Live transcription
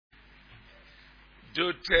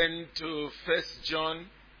do turn to 1 John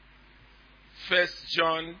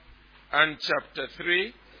and chapter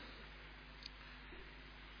 3.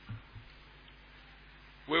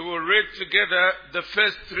 We will read together the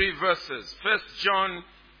first 3 verses. 1 John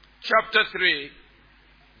chapter 3,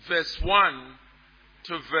 verse 1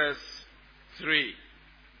 to verse 3.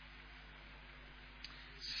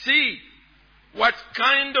 See what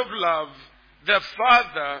kind of love the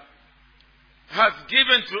Father has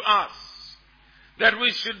given to us, that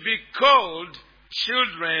we should be called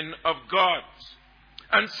children of God.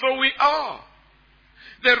 And so we are.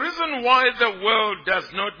 The reason why the world does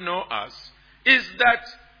not know us is that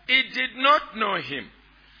it did not know Him.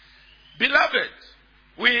 Beloved,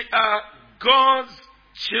 we are God's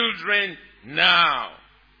children now.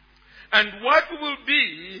 And what will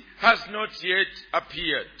be has not yet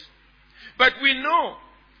appeared. But we know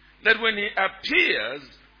that when He appears,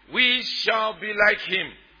 we shall be like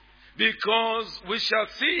Him, because we shall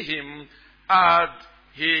see Him as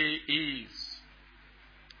He is.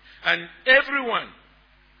 And everyone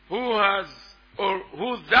who has or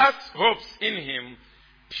who thus hopes in Him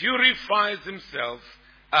purifies himself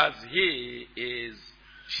as He is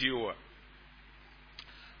pure.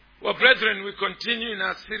 Well, brethren, we continue in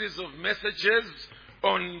our series of messages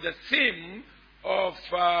on the theme of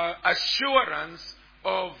assurance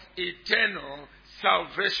of eternal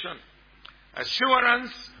salvation.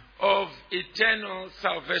 Assurance of eternal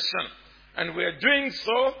salvation. And we are doing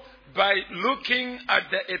so by looking at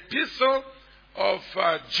the epistle of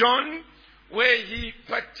John, where he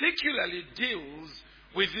particularly deals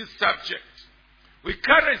with this subject. We're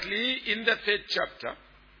currently in the 3rd chapter.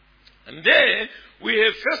 And there we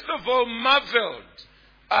have first of all marveled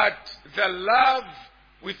at the love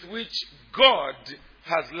with which God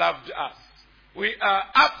has loved us. We are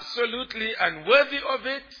absolutely unworthy of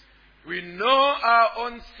it. We know our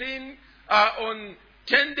own sin, our own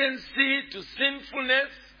tendency to sinfulness,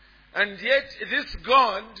 and yet this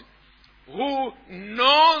God, who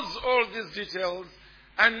knows all these details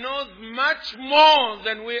and knows much more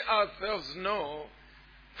than we ourselves know,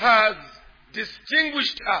 has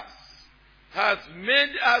distinguished us, has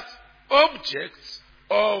made us objects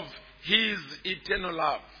of His eternal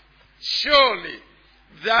love. Surely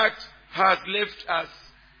that has left us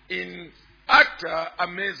in utter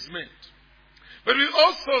amazement. But we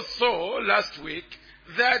also saw last week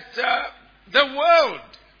that the world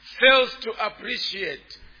fails to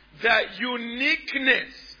appreciate the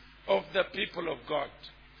uniqueness of the people of God,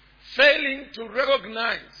 failing to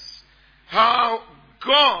recognize how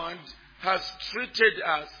God has treated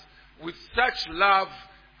us with such love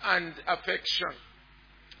and affection.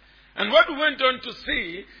 And what we went on to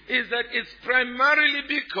see is that it's primarily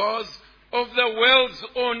because of the world's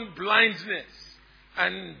own blindness.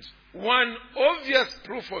 And one obvious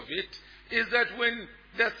proof of it is that when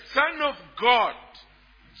the Son of God,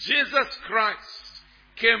 Jesus Christ,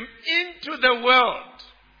 came into the world,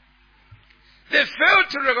 they failed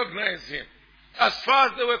to recognize Him. As far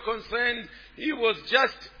as they were concerned, He was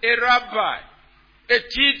just a rabbi, a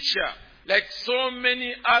teacher, like so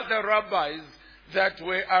many other rabbis that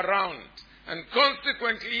were around. And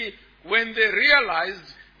consequently, when they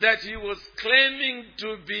realized that He was claiming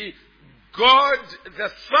to be God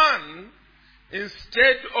the Son,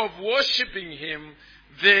 instead of worshipping Him,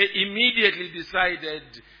 they immediately decided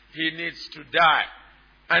He needs to die.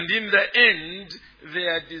 And in the end,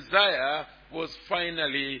 their desire was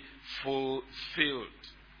finally fulfilled.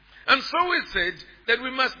 And so we said that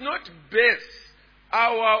we must not base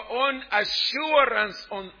our own assurance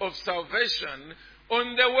of salvation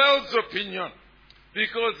on the world's opinion.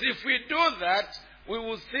 Because if we do that, we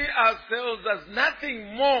will see ourselves as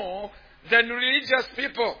nothing more than religious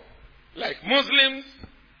people, like Muslims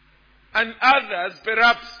and others,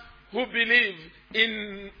 perhaps, who believe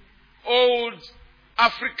in old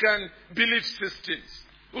African belief systems.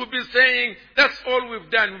 We'll be saying, that's all we've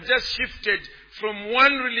done. We've just shifted from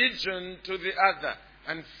one religion to the other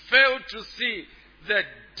and failed to see the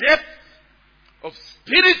depth of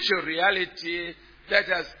spiritual reality that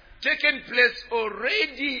has taken place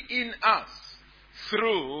already in us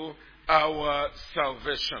through our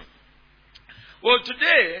salvation. Well,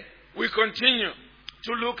 today we continue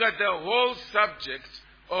to look at the whole subject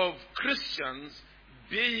of Christians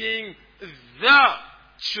being the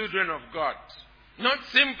children of God. Not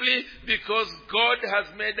simply because God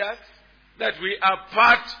has made us, that we are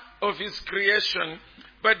part of His creation,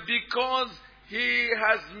 but because He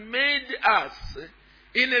has made us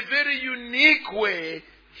in a very unique way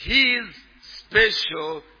His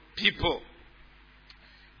special people.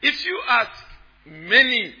 If you ask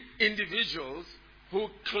many individuals who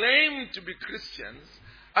claim to be Christians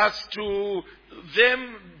as to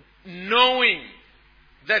them knowing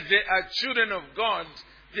that they are children of God,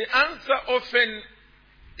 the answer often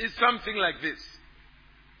is something like this.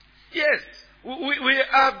 Yes, we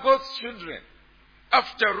are God's children.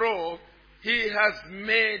 After all, He has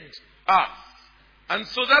made us. And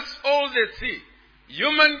so that's all they see.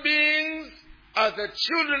 Human beings are the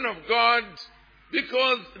children of God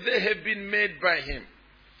because they have been made by Him.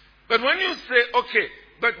 But when you say, okay,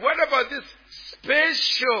 but what about this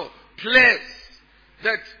special place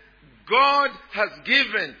that God has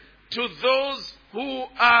given to those who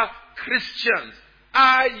are Christians?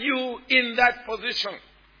 Are you in that position?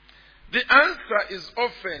 The answer is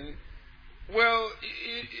often, well,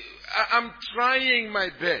 I'm trying my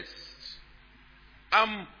best.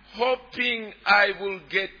 I'm hoping I will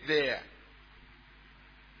get there.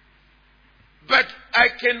 But I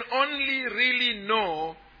can only really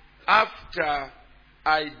know after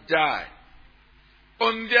I die.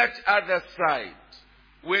 On that other side,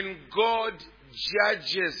 when God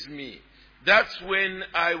judges me, that's when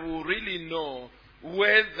I will really know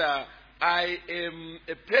whether I am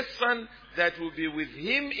a person that will be with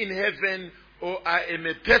Him in heaven, or I am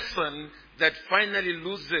a person that finally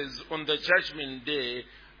loses on the judgment day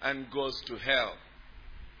and goes to hell.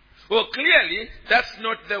 Well, clearly, that's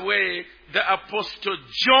not the way the Apostle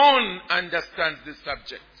John understands this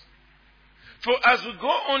subject. For as we go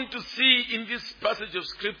on to see in this passage of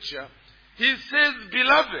Scripture, he says,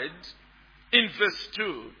 beloved, in verse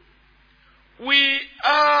 2, we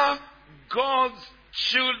are God's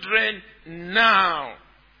children now,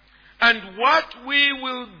 and what we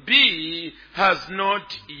will be has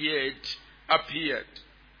not yet appeared.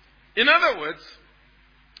 In other words,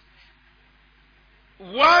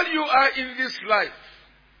 while you are in this life,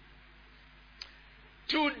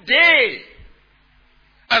 today,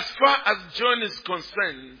 as far as John is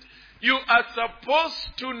concerned, you are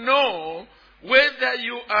supposed to know whether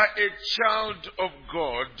you are a child of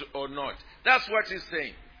God or not. That's what he's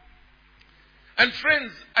saying. And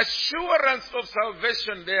friends, assurance of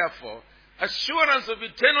salvation, therefore, assurance of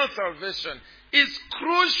eternal salvation is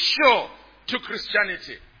crucial to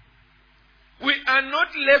Christianity. We are not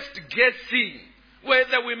left guessing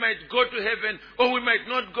whether we might go to heaven or we might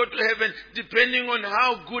not go to heaven, depending on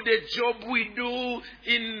how good a job we do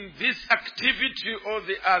in this activity or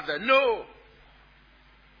the other. No.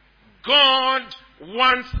 God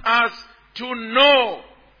wants us to know,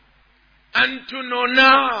 and to know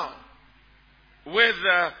now,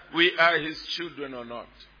 whether we are His children or not.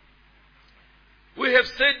 We have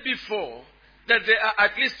said before that there are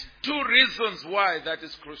at least two reasons why that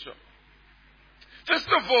is crucial. First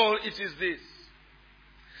of all, it is this.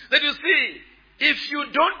 That you see, if you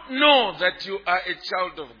don't know that you are a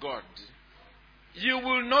child of God, you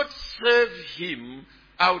will not serve Him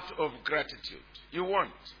out of gratitude. You won't.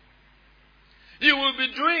 You will be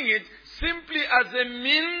doing it simply as a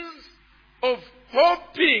means of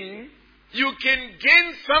hoping you can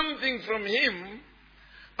gain something from Him,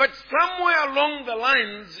 but somewhere along the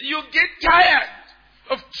lines you get tired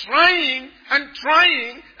of trying and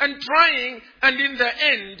trying and trying, and in the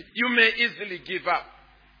end you may easily give up.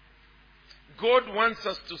 God wants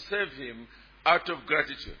us to serve Him out of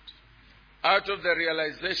gratitude, out of the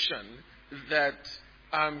realization that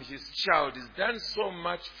I'm His child. He's done so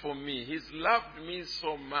much for me. He's loved me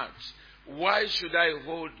so much. Why should I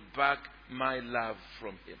hold back my love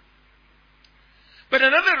from Him? But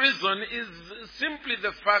another reason is simply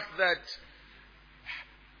the fact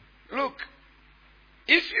that, look,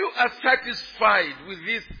 if you are satisfied with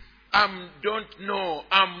this, don't know,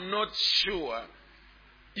 I'm not sure,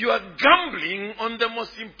 you are gambling on the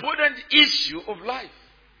most important issue of life.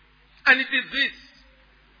 And it is this.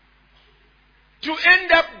 To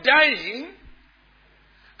end up dying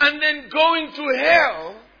and then going to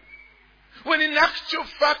hell, when in actual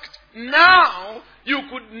fact now you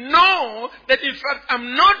could know that in fact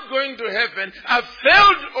I'm not going to heaven, I've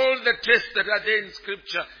failed all the tests that are there in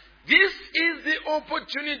Scripture. This is the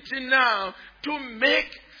opportunity now to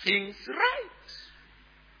make things right.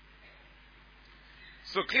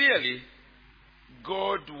 So clearly,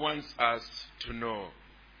 God wants us to know.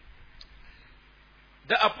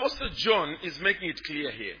 The Apostle John is making it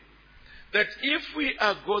clear here that if we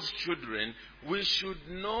are God's children, we should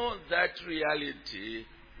know that reality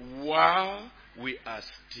while we are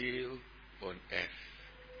still on earth.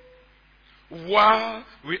 While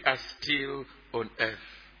we are still on earth.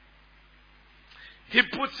 He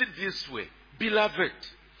puts it this way, beloved,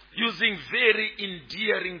 using very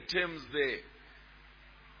endearing terms there.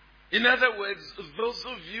 In other words, those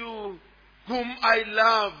of you whom I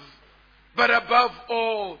love but above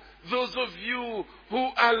all, those of you who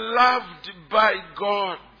are loved by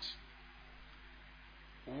God.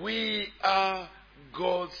 We are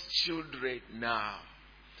God's children now.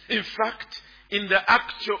 In fact, in the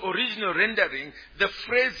actual original rendering, the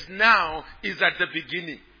phrase now is at the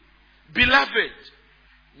beginning. Beloved,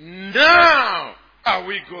 now are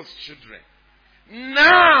we God's children.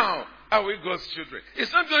 Now are we God's children.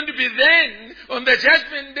 It's not going to be then, on the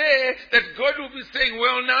judgment day, that God will be saying,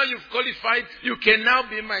 well, now you've qualified, you can now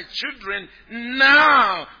be my children.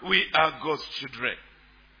 Now we are God's children.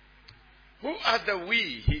 Who are the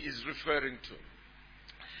we he is referring to?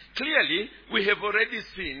 Clearly, we have already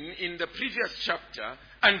seen in the previous chapter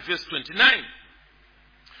and verse 29,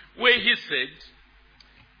 where he said,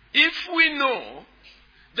 if we know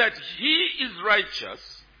that he is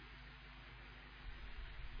righteous,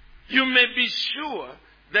 you may be sure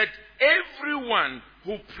that everyone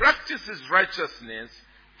who practices righteousness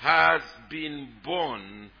has been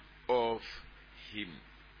born of him.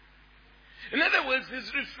 In other words,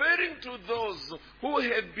 he's referring to those who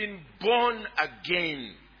have been born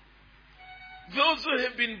again. Those who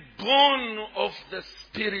have been born of the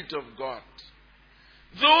Spirit of God.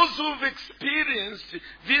 Those who've experienced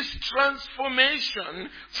this transformation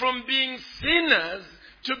from being sinners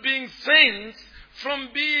to being saints, from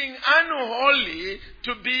being unholy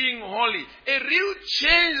to being holy. A real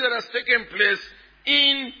change that has taken place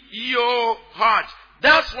in your heart.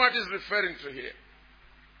 That's what he's referring to here.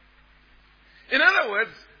 In other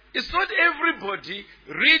words, it's not everybody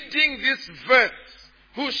reading this verse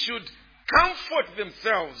who should comfort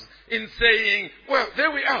themselves in saying, well,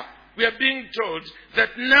 there we are. We are being told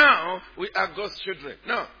that now we are God's children.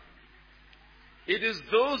 No. It is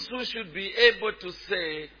those who should be able to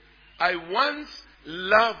say, I once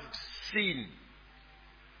loved sin.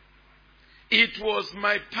 It was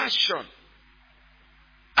my passion.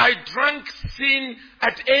 I drank sin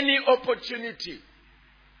at any opportunity.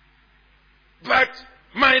 But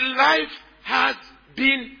my life has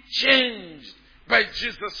been changed by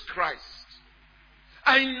Jesus Christ.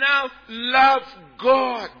 I now love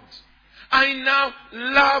God. I now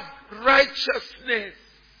love righteousness.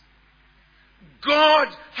 God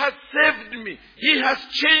has saved me. He has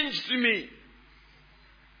changed me.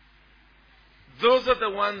 Those are the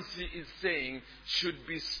ones he is saying should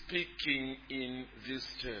be speaking in these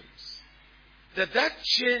terms. That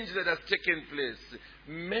change that has taken place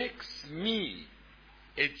makes me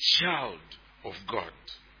a child of God.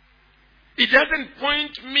 It doesn't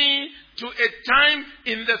point me to a time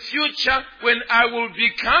in the future when I will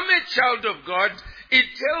become a child of God. It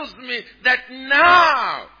tells me that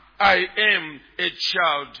now I am a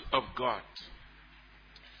child of God.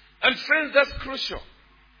 And friends, that's crucial.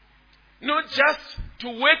 Not just to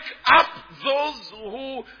wake up those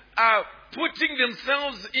who are putting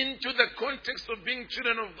themselves into the context of being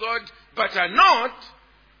children of God, but are not.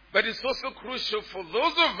 But it's also crucial for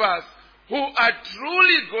those of us who are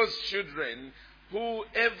truly God's children, who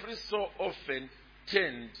every so often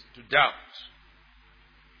tend to doubt.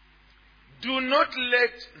 Do not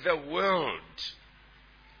let the world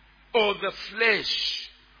or the flesh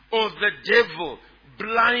or the devil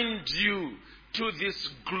blind you to this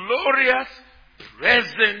glorious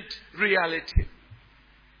present reality.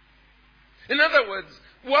 In other words,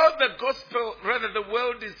 while the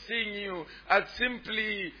world is seeing you as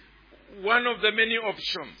simply one of the many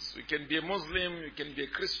options. You can be a Muslim, you can be a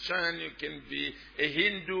Christian, you can be a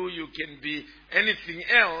Hindu, you can be anything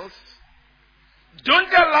else. Don't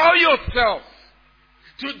allow yourself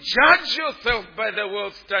to judge yourself by the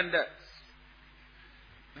world's standards.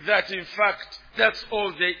 That in fact, that's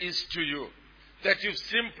all there is to you. That you've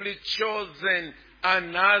simply chosen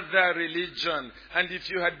another religion. And if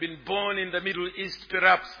you had been born in the Middle East,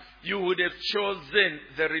 perhaps you would have chosen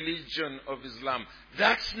the religion of Islam.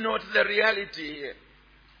 That's not the reality here.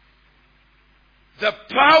 The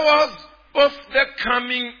powers of the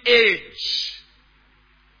coming age,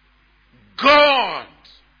 God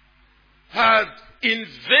has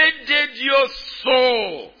invaded your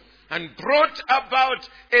soul and brought about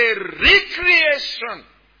a recreation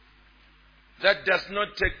that does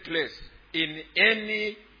not take place in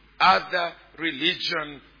any other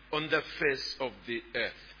religion on the face of the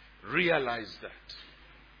earth. Realize that.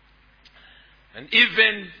 And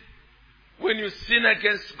even when you sin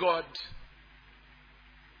against God,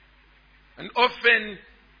 and often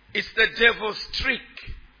it's the devil's trick.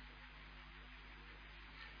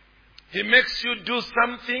 He makes you do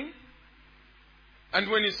something, and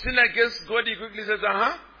when you sin against God, he quickly says,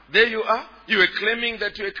 there you are. You were claiming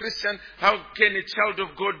that you're a Christian. How can a child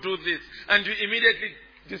of God do this? And you immediately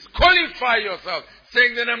disqualify yourself,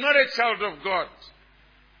 saying that I'm not a child of God.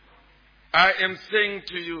 I am saying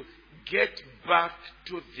to you, get back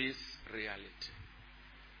to this reality.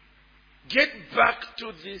 Get back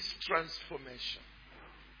to this transformation.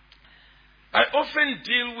 I often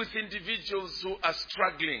deal with individuals who are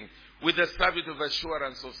struggling with the sabbath of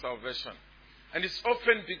assurance of salvation. And it's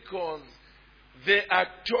often because they are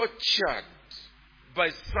tortured by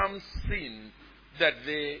some sin that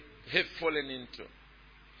they have fallen into.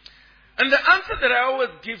 And the answer that I always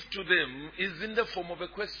give to them is in the form of a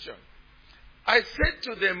question. I said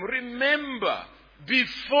to them, remember,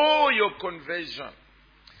 before your conversion,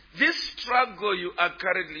 this struggle you are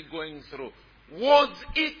currently going through, was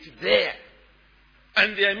it there?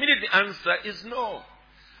 And the immediate answer is no.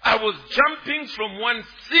 I was jumping from one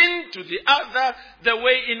sin to the other, the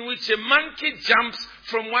way in which a monkey jumps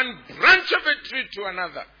from one branch of a tree to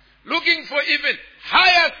another, looking for even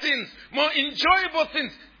higher sins, more enjoyable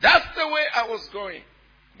things. That's the way I was going.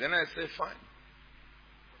 Then I say, fine.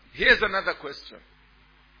 Here's another question.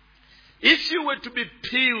 If you were to be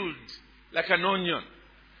peeled like an onion,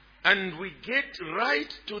 and we get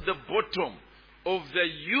right to the bottom of the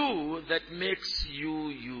you that makes you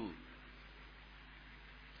you,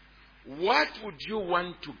 what would you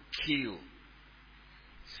want to kill?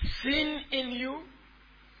 Sin in you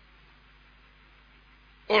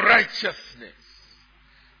or righteousness?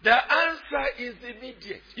 The answer is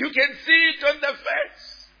immediate. You can see it on the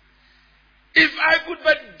face. If I could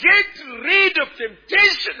but get rid of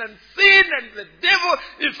temptation and sin and the devil,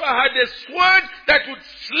 if I had a sword that would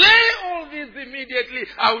slay all these immediately,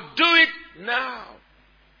 I would do it now.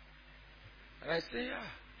 And I say, yeah.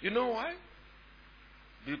 You know why?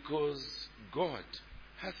 Because God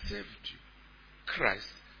has saved you.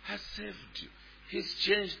 Christ has saved you. He's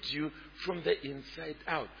changed you from the inside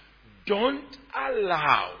out. Don't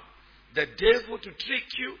allow the devil to trick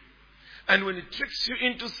you. And when he tricks you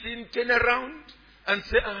into sin, turn around and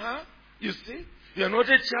say, you see, you're not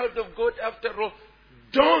a child of God after all.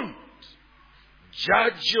 Don't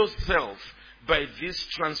judge yourself by this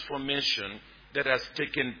transformation that has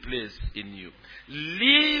taken place in you.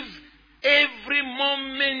 Live every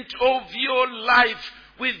moment of your life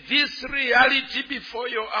with this reality before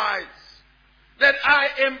your eyes, that I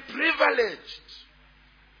am privileged.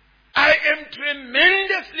 I am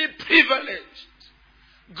tremendously privileged.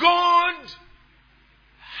 God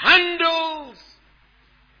handles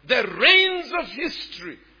the reins of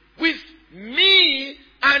history with me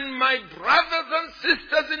and my brothers and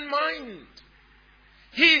sisters in mind.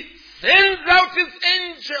 He sends out his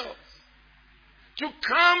angels to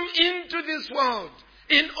come into this world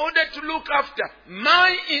in order to look after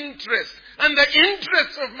my interests and the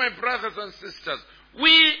interests of my brothers and sisters.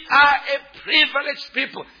 We are a privileged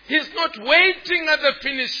people. He's not waiting at the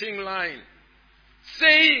finishing line,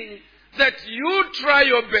 saying that you try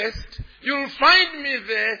your best, you'll find me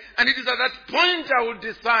there, and it is at that point I will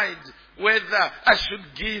decide whether I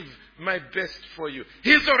should give my best for you.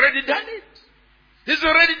 He's already done it. He's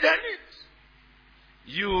already done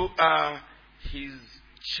it. You are his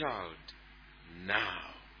child now.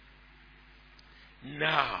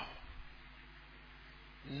 Now.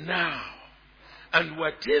 Now. And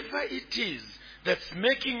whatever it is that's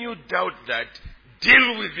making you doubt that,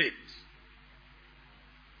 deal with it.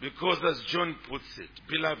 Because as John puts it,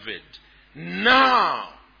 beloved, now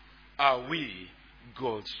are we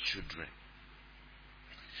God's children.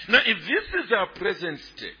 Now, if this is our present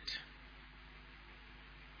state,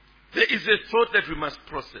 there is a thought that we must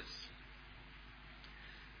process.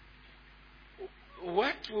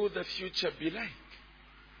 What will the future be like?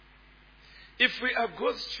 If we are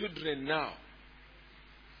God's children now,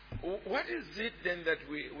 what is it then that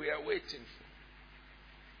we are waiting for?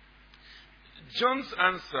 John's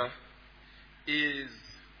answer is,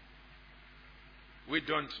 we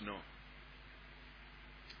don't know.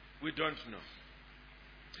 We don't know.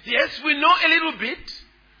 Yes, we know a little bit,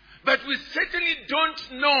 but we certainly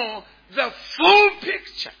don't know the full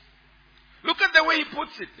picture. Look at the way he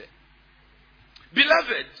puts it there.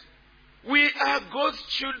 Beloved, we are God's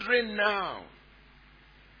children now.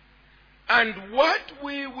 And what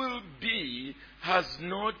we will be has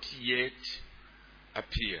not yet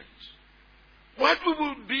appeared. What we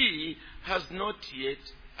will be has not yet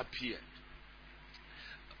appeared.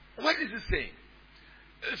 What is he saying?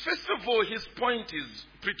 First of all, his point is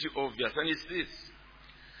pretty obvious, and it's this.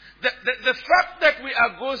 The fact that we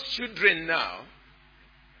are God's children now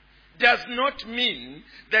does not mean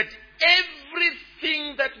that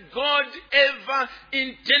everything that God ever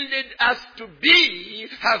intended us to be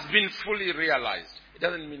has been fully realized. It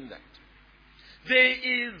doesn't mean that. There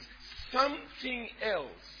is something else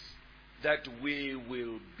that we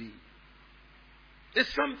will be.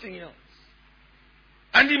 There's something else.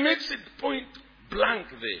 And he makes it point blank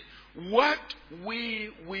there. What we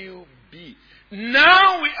will be.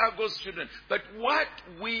 Now we are God's children. But what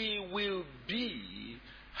we will be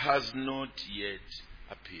has not yet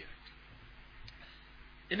appeared.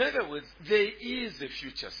 In other words, there is a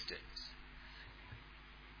future state.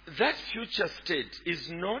 That future state is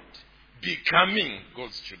not becoming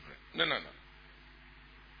God's children. No.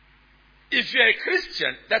 If you are a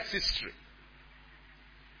Christian, that's history.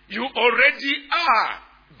 You already are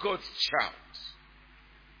God's child.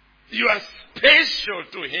 You are special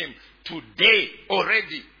to Him today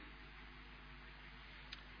already.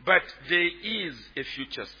 But there is a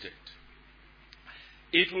future state.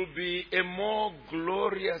 It will be a more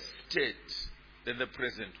glorious state than the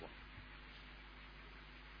present one.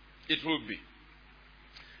 It will be.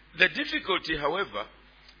 The difficulty, however,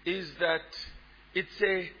 is that it's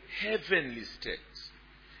a heavenly state.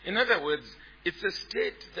 In other words, it's a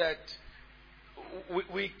state that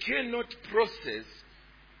we cannot process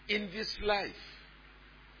in this life.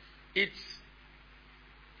 It's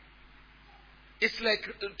like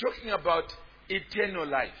talking about eternal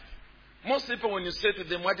life. Most people, when you say to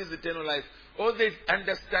them, what is eternal life? All they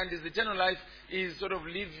understand is eternal life is sort of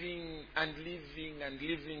living and living and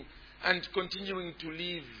living and continuing to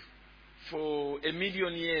live for 1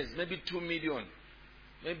 million years, maybe 2 million,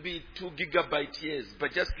 maybe 2 gigabyte years,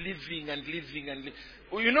 but just living and living and living.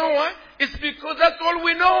 Well, you know what? It's because that's all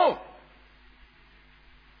we know.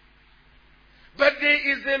 But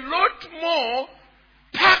there is a lot more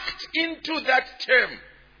packed into that term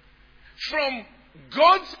from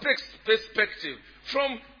God's perspective,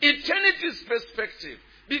 from eternity's perspective,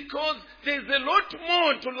 because there's a lot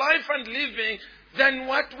more to life and living than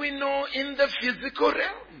what we know in the physical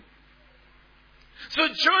realm. So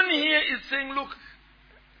John here is saying, look,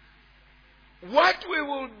 what we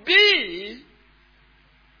will be,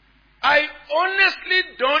 I honestly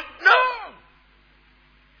don't know.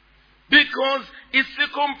 Because it's a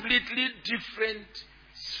completely different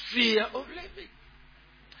sphere of living.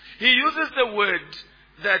 He uses the word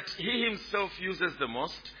that he himself uses the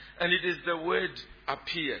most, and it is the word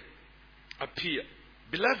appear. Appear.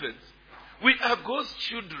 Beloveds, we are God's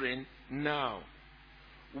children now.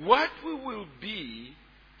 What we will be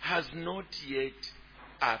has not yet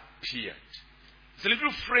appeared. It's a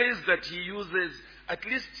little phrase that he uses at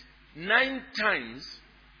least 9 times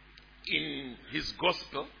in his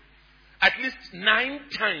gospel, at least 9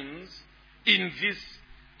 times in this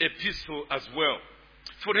epistle as well.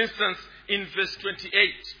 For instance, in verse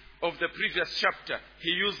 28 of the previous chapter,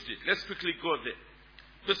 he used it. Let's quickly go there.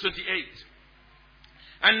 Verse 28.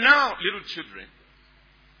 And now, little children,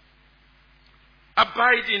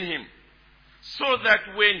 abide in him, so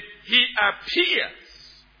that when he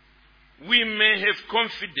appears, we may have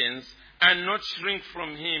confidence and not shrink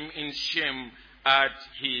from him in shame at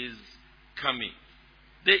his coming.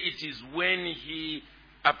 There it is, when he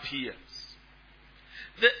appears.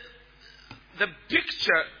 The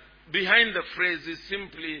picture behind the phrase is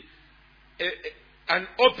simply an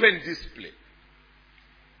open display.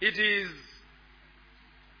 It is,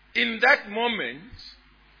 in that moment,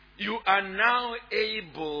 you are now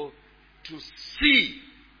able to see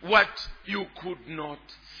what you could not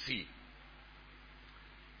see.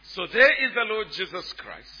 So there is the Lord Jesus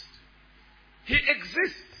Christ. He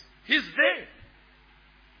exists. He's there.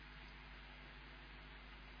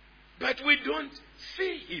 But we don't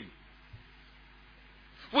see him.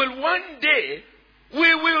 Well, one day,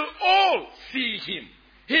 we will all see him.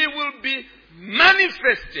 He will be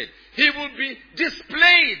manifested. He will be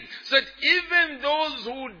displayed. So that even those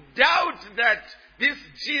who doubt that this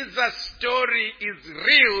Jesus story is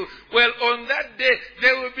real, well, on that day,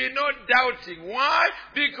 there will be no doubting. Why?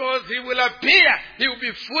 Because he will appear. He will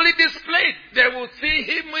be fully displayed. They will see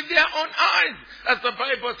him with their own eyes. As the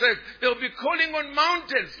Bible says, they'll be calling on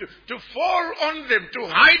mountains to fall on them, to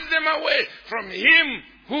hide them away from him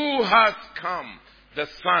who has come, the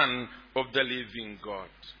Son of the living God.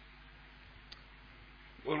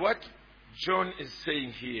 Well, what John is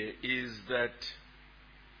saying here is that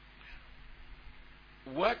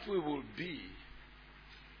what we will be,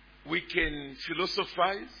 we can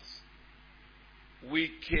philosophize, we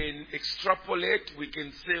can extrapolate, we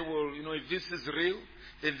can say, well, if this is real,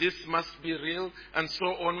 then this must be real, and so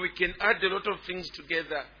on. We can add a lot of things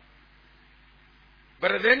together.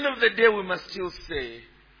 But at the end of the day, we must still say,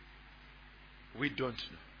 we don't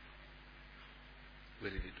know. We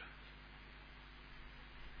really don't.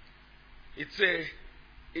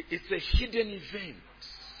 It's a hidden event.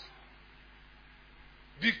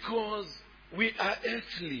 Because we are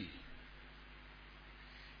earthly.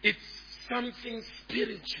 It's something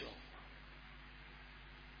spiritual.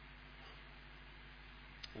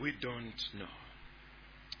 We don't know.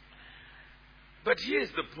 But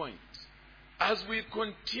here's the point. As we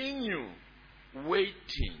continue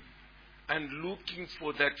waiting and looking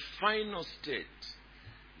for that final state,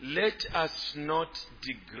 let us not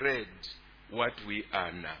degrade what we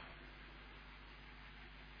are now.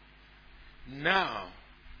 Now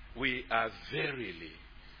we are verily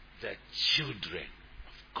the children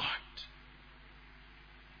of God.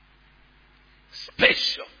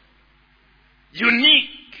 Special, unique,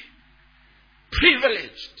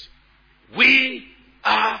 privileged. We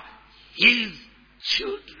are His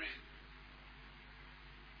children.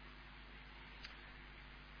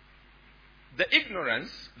 The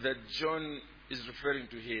ignorance that John is referring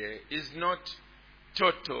to here is not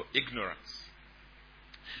total ignorance.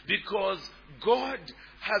 Because God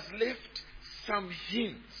has left some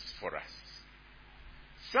hints for us.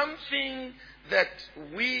 Something that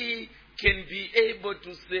we can be able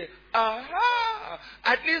to say, aha,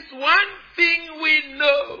 at least one thing we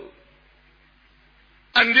know.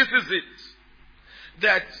 And this is it.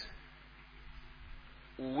 That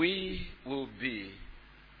we will be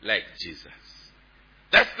like Jesus.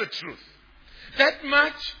 That's the truth. That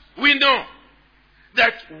much we know.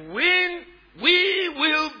 That when we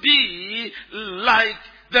will be like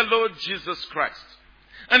the Lord Jesus Christ.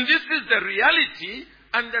 And this is the reality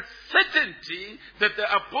and the certainty that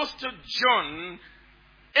the Apostle John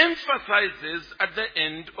emphasizes at the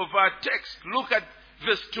end of our text. Look at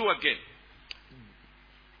verse 2 again.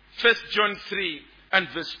 1 John 3 and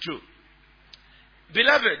verse 2.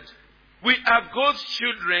 Beloved, we are God's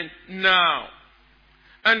children now,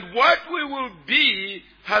 and what we will be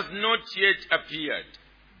has not yet appeared.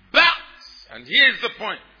 But, and here's the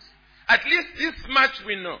point, at least this much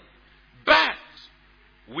we know, but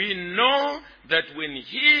we know that when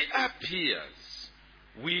He appears,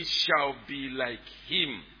 we shall be like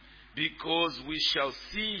Him, because we shall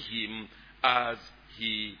see Him as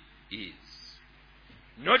He is.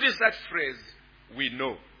 Notice that phrase, we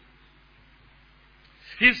know.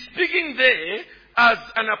 He's speaking there as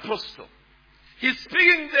an apostle. He's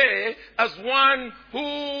speaking there as one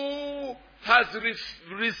who has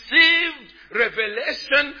received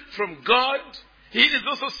revelation from God. He is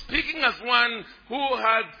also speaking as one who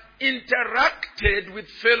has interacted with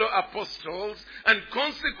fellow apostles, and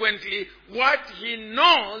consequently what he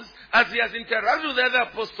knows as he has interacted with other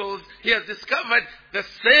apostles, he has discovered the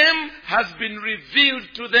same has been revealed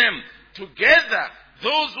to them. Together,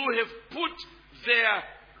 those who have put their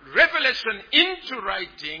revelation into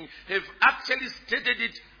writing have actually stated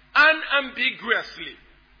it unambiguously.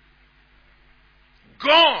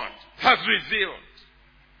 God has revealed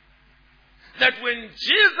that when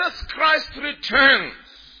Jesus Christ returns,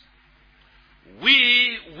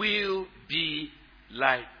 we will be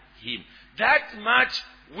like Him. That much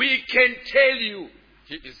we can tell you,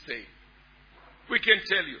 he is saying. We can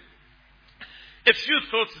tell you. A few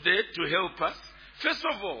thoughts there to help us. First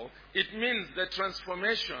of all, it means that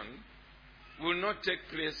transformation will not take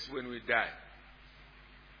place when we die.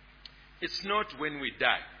 It's not when we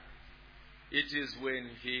die. It is when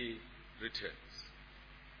He returns.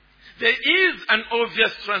 There is an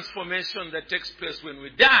obvious transformation that takes place when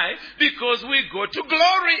we die, because we go to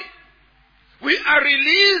glory. We are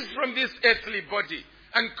released from this earthly body,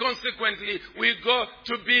 and consequently we go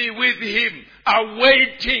to be with Him,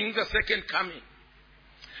 awaiting the second coming.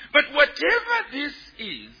 But whatever this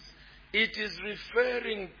is, it is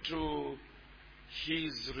referring to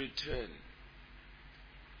His return.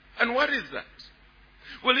 And what is that?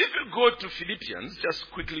 Well, if you go to Philippians,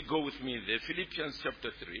 just quickly go with me there, Philippians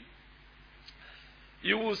chapter 3,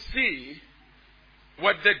 you will see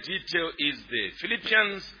what the detail is there.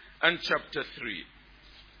 Philippians and chapter 3.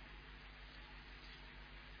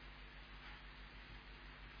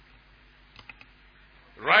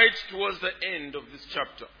 Right towards the end of this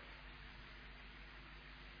chapter.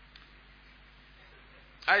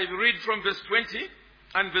 I read from verse 20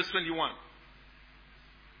 and verse 21.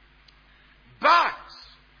 But,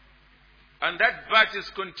 and that but is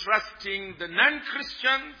contrasting the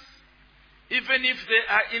non-Christians, even if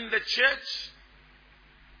they are in the church.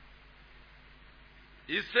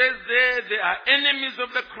 He says there, they are enemies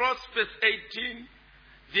of the cross, verse 18.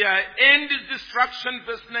 Their end is destruction,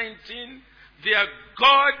 verse 19. Their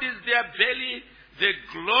God is their belly, they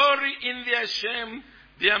glory in their shame,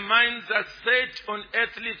 their minds are set on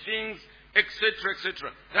earthly things, etc.,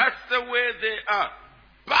 etc. That's the way they are.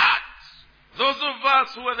 But those of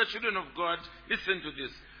us who are the children of God, listen to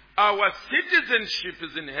this. Our citizenship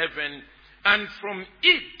is in heaven, and from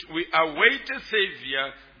it we await a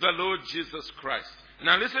Savior, the Lord Jesus Christ.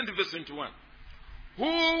 Now listen to verse 21. Who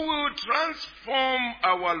will transform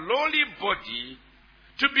our lowly body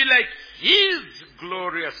to be like his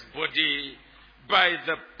glorious body by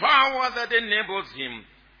the power that enables him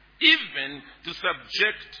even to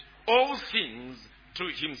subject all things to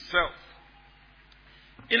himself.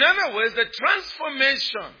 In other words, the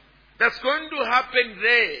transformation that's going to happen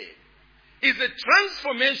there is a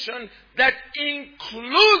transformation that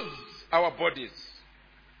includes our bodies.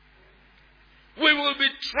 We will be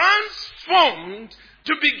transformed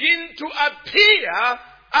to begin to appear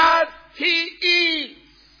as he is.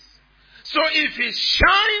 So if he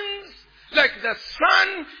shines like the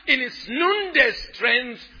sun in its noonday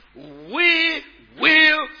strength, we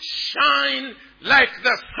will shine like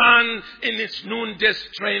the sun in its noonday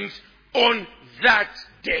strength on that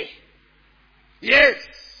day. Yes,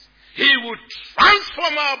 he would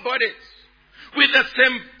transform our bodies with the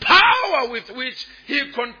same power with which he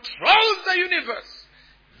controls the universe.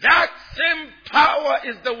 That same power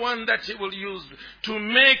is the one that he will use to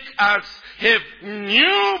make us have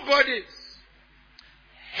new bodies,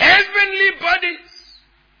 heavenly bodies,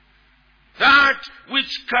 that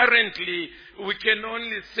which currently we can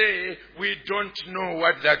only say we don't know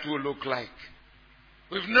what that will look like.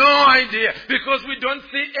 We've no idea because we don't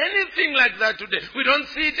see anything like that today. We don't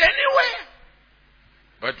see it anywhere.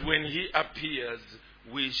 But when he appears,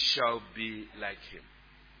 we shall be like him.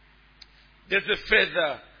 There's a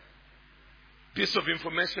further piece of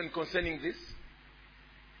information concerning this.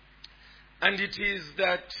 And it is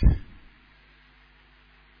that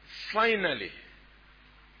finally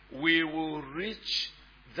we will reach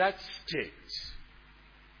that state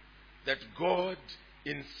that God,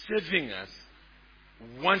 in saving us,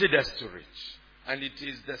 wanted us to reach. And it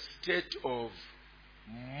is the state of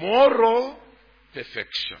moral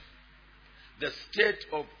perfection. The state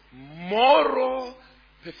of moral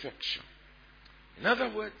perfection. In other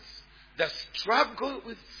words, the struggle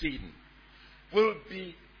with sin will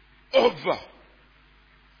be over.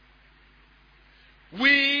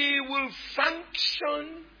 We will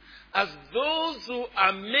function as those who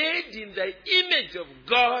are made in the image of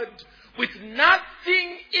God with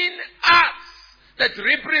nothing in us that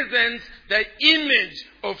represents the image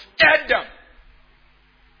of Adam,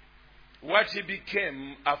 what he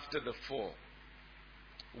became after the fall.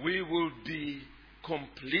 We will be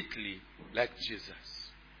completely like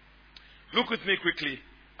Jesus. Look with me quickly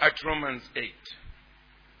at Romans 8.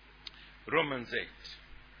 Romans 8.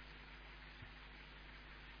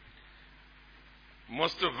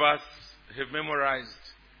 Most of us have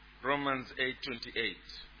memorized Romans 8:28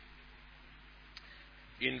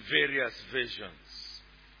 in various versions.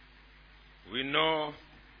 We know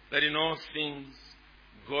that in all things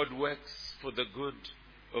God works for the good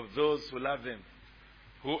of those who love him,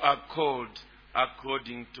 who are called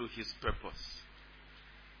according to his purpose.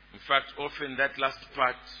 In fact, often that last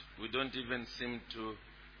part we don't even seem to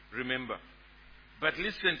remember. But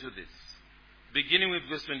listen to this, beginning with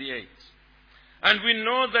verse 28. And we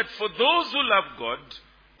know that for those who love God,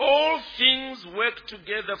 all things work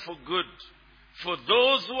together for good, for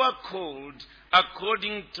those who are called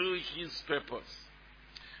according to his purpose.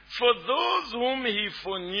 For those whom he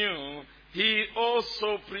foreknew, he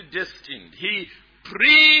also predestined. He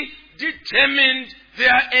predetermined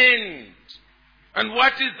their end. And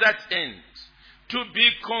what is that end? To be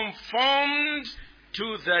conformed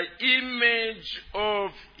to the image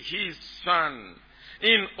of his Son,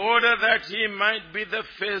 in order that he might be the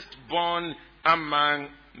firstborn among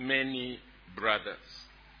many brothers.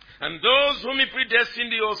 And those whom he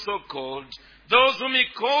predestined, he also called. Those whom he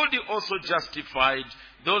called, he also justified.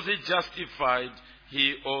 Those he justified,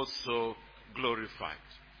 he also glorified.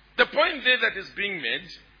 The point there that is being made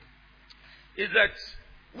is that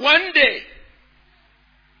one day,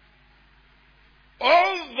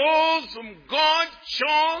 all those whom God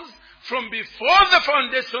chose from before the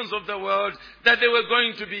foundations of the world, that they were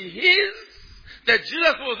going to be his, that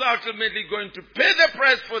Jesus was ultimately going to pay the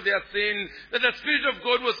price for their sin, that the Spirit of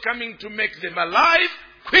God was coming to make them alive,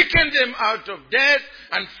 quicken them out of death,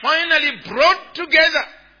 and finally brought together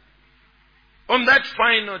on that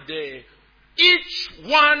final day. Each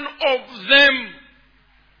one of them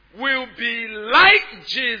will be like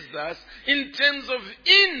Jesus in terms of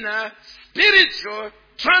inner spiritual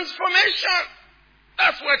transformation.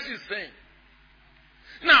 That's what he's saying.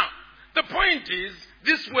 Now, the point is,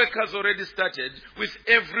 this work has already started with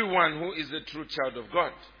everyone who is a true child of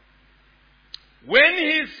God. When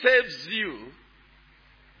he saves you,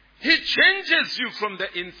 he changes you from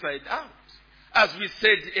the inside out. As we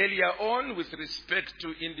said earlier on, with respect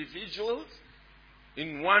to individuals,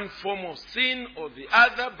 in one form of sin or the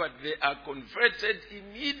other, but they are converted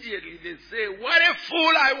immediately. They say, what a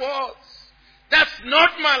fool I was. That's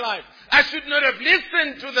not my life. I should not have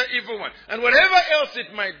listened to the evil one. And whatever else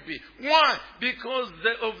it might be. Why? Because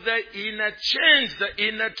of the inner change, the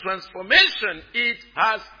inner transformation, it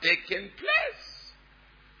has taken place.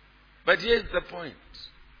 But here's the point.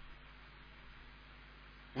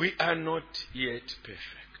 We are not yet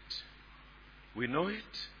perfect. We know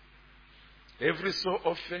it. Every so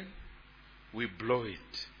often, we blow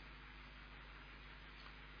it.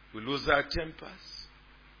 We lose our tempers.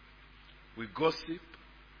 We gossip.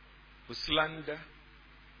 We slander.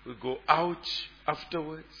 We go ouch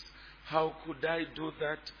afterwards. How could I do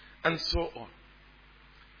that? And so on.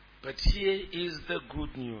 But here is the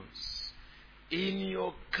good news. In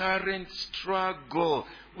your current struggle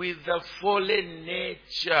with the fallen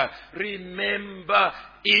nature, remember,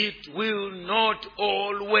 it will not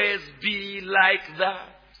always be like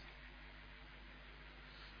that.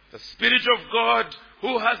 The Spirit of God,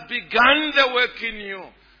 who has begun the work in you,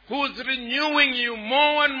 who is renewing you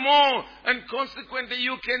more and more, and consequently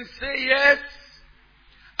you can say, yes,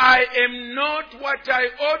 I am not what I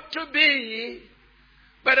ought to be,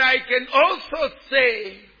 but I can also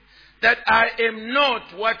say that I am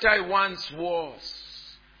not what I once was.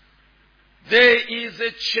 There is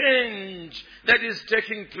a change that is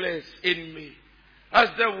taking place in me. As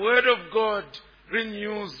the Word of God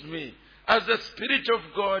renews me, as the Spirit of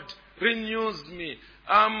God renews me,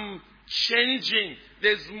 I'm changing.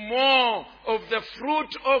 There's more of the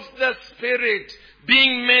fruit of the Spirit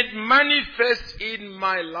being made manifest in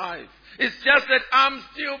my life. It's just that I'm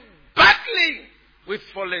still battling with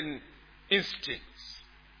fallen instincts.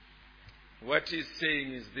 What he's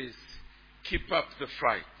saying is this: keep up the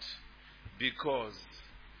fight, because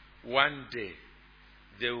one day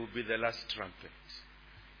there will be the last trumpet.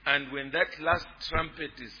 And when that last trumpet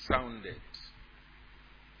is sounded,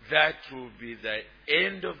 that will be the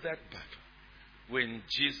end of that battle when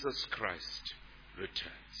Jesus Christ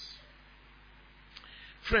returns.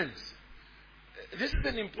 Friends, this is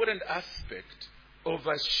an important aspect of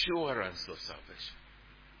assurance of salvation.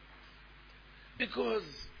 Because,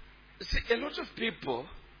 see, a lot of people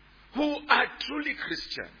who are truly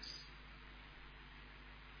Christians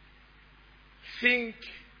think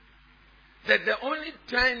that the only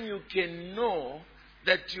time you can know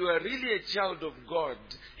that you are really a child of God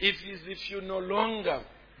is if you no longer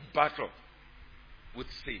battle with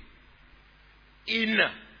sin,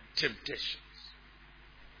 inner temptations.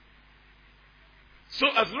 So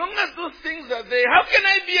as long as those things are there, how can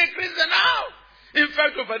I be a Christian now? In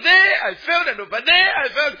fact, over there I failed, and over there I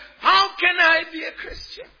failed. How can I be a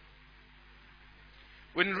Christian?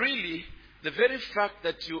 When really, the very fact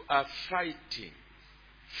that you are fighting,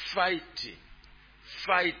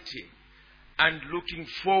 and looking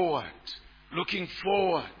forward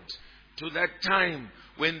to that time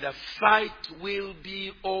when the fight will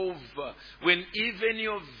be over, when even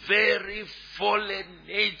your very fallen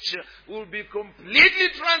nature will be completely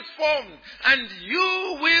transformed and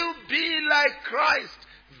you will be like Christ.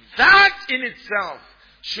 That in itself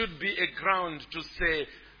should be a ground to say,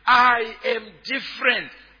 I am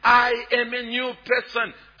different. I am a new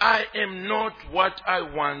person. I am not what I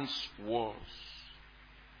once was.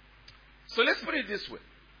 So let's put it this way.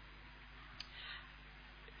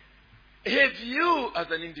 Have you as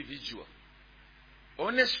an individual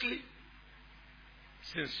honestly,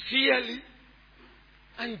 sincerely,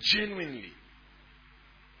 and genuinely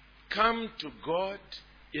come to God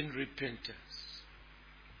in repentance,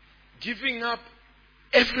 giving up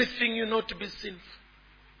everything you know to be sinful?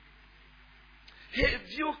 Have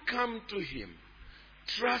you come to Him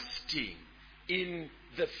trusting in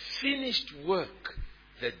the finished work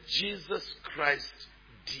that Jesus Christ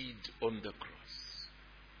did on the cross?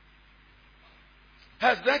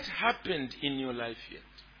 Has that happened in your life yet?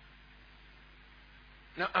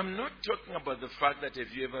 Now, I'm not talking about the fact that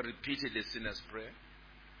have you ever repeated a sinner's prayer.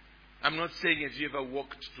 I'm not saying have you ever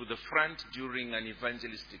walked to the front during an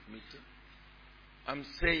evangelistic meeting. I'm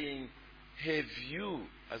saying, have you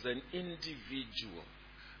as an individual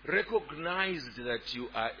recognized that you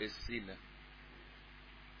are a sinner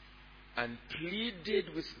and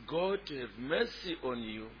pleaded with God to have mercy on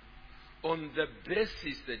you on the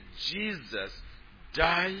basis that Jesus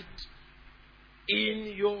died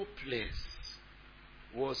in your place,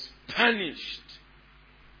 was punished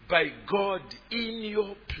by God in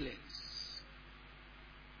your place?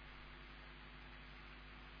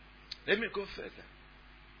 Let me go further.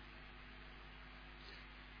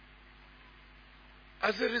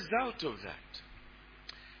 As a result of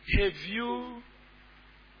that, have you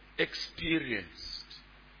experienced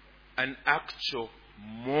an actual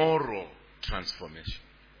moral transformation?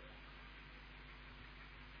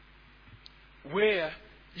 Where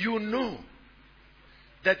you know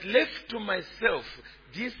that left to myself,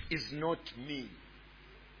 this is not me.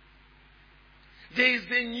 There is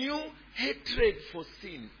a new hatred for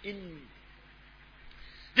sin in me.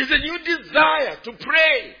 There's a new desire to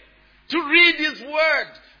pray, to read His Word,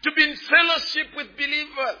 to be in fellowship with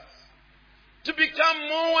believers, to become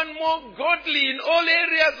more and more godly in all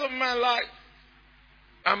areas of my life.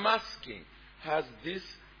 I'm asking, has this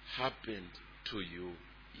happened to you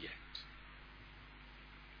yet?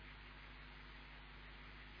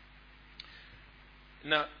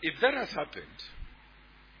 Now, if that has happened,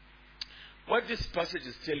 what this passage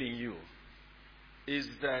is telling you is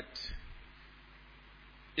that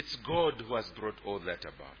it's God who has brought all that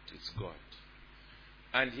about. It's God.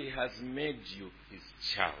 And He has made you His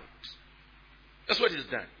child. That's what He's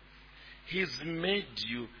done. He's made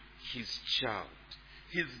you His child.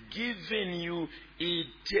 He's given you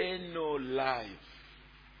eternal life.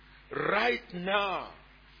 Right now,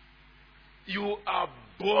 you are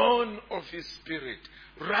born of His Spirit.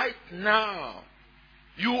 Right now,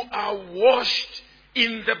 you are washed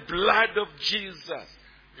in the blood of Jesus.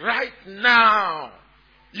 Right now,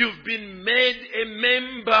 you've been made a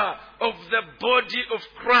member of the body of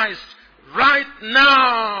Christ. Right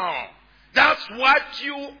now, that's what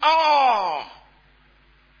you are.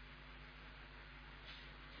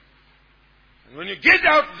 And when you get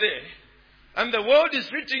out there, and the world is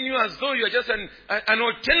treating you as though you are just an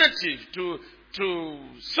alternative to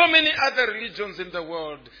so many other religions in the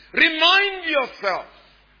world, remind yourself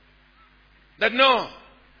that no,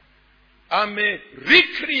 I'm a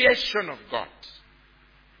recreation of God.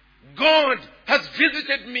 God has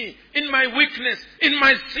visited me in my weakness, in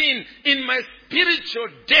my sin, in my spiritual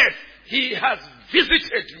death. He has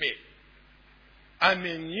visited me. I'm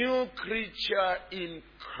a new creature in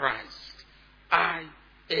Christ. I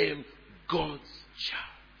am God's child.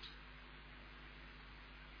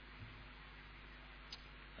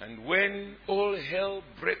 And when all hell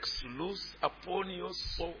breaks loose upon your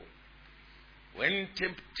soul, when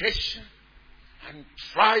temptation and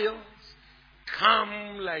trials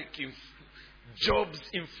come like Job's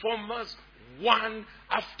informers, one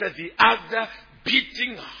after the other,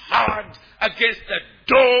 beating hard against the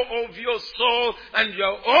door of your soul, and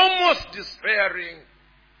you're almost despairing,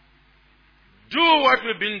 do what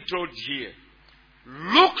we've been told here.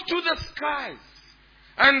 Look to the skies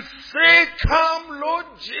and say, "Come, Lord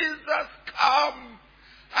Jesus, come.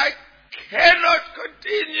 I cannot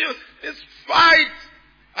continue this fight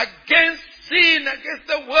against sin, against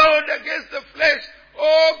the world, against the flesh.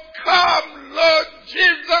 Oh, come, Lord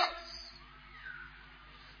Jesus,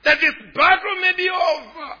 that this battle may be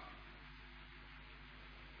over."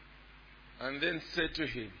 And then say to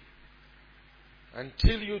Him,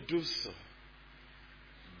 "Until you do so,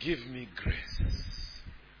 give me grace.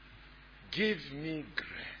 Give me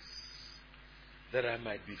grace that I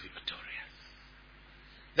might be victorious,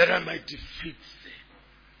 that I might defeat sin,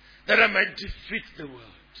 that I might defeat the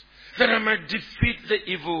world, that I might defeat the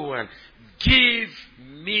evil one. Give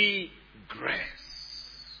me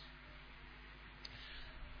grace."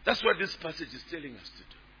 That's what this passage is telling us to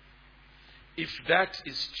do, if that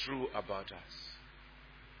is true about us.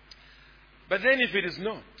 But then if it is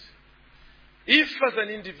not, if as an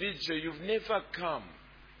individual you've never come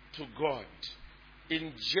to God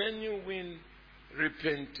in genuine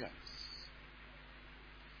repentance,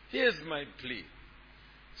 here's my plea.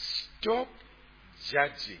 Stop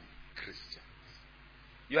judging Christians.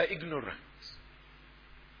 You are ignorant.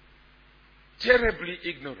 Terribly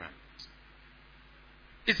ignorant.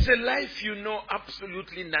 It's a life you know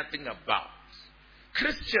absolutely nothing about.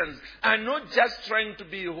 Christians are not just trying to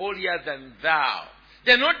be holier than thou.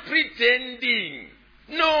 They're not pretending.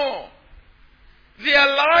 No. Their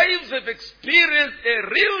lives have experienced a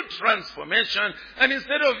real transformation, and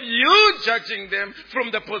instead of you judging them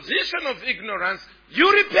from the position of ignorance,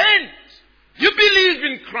 you repent. You believe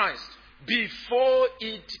in Christ before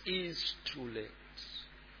it is too late.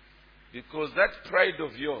 Because that pride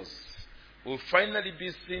of yours will finally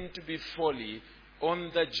be seen to be folly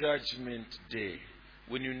on the judgment day,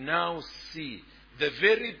 when you now see the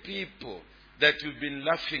very people that you've been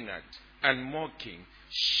laughing at and mocking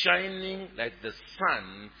shining like the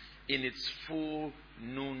sun in its full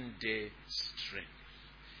noonday strength.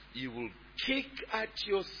 You will kick at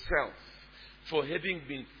yourself for having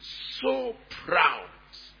been so proud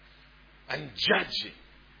and judging,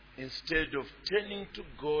 instead of turning to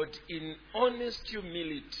God in honest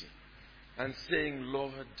humility and saying,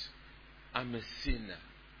 "Lord, I'm a sinner.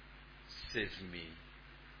 Save me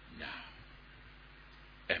now."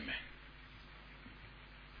 Amen.